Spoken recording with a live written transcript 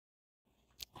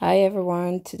Hi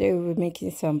everyone, today we're making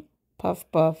some puff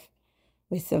puff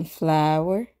with some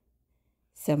flour,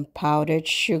 some powdered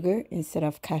sugar instead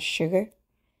of cash sugar.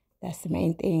 That's the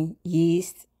main thing.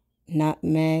 Yeast,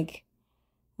 nutmeg.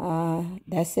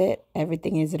 That's it.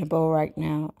 Everything is in a bowl right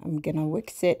now. I'm gonna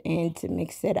whisk it in to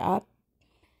mix it up.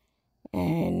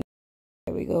 And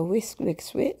there we go. Whisk,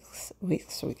 whisk, whisk,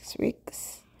 whisk, whisk,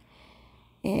 whisk.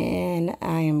 And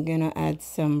I am gonna add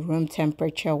some room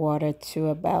temperature water to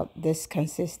about this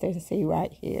consistency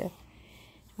right here.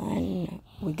 And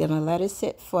we're gonna let it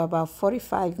sit for about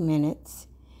 45 minutes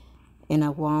in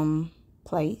a warm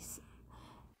place.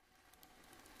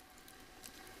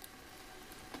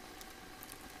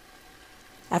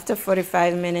 After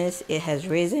 45 minutes, it has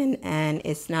risen and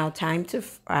it's now time to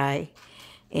fry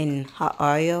in hot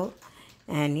oil.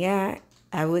 And yeah,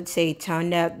 I would say it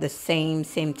turned out the same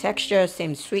texture,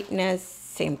 same sweetness,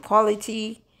 same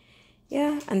quality.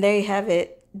 Yeah, and there you have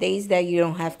it. Days that you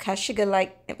don't have cash sugar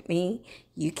like me,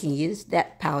 you can use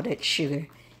that powdered sugar.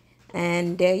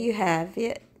 And there you have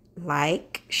it.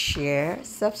 Like, share,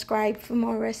 subscribe for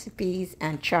more recipes,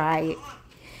 and try it.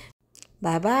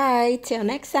 Bye bye. Till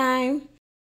next time.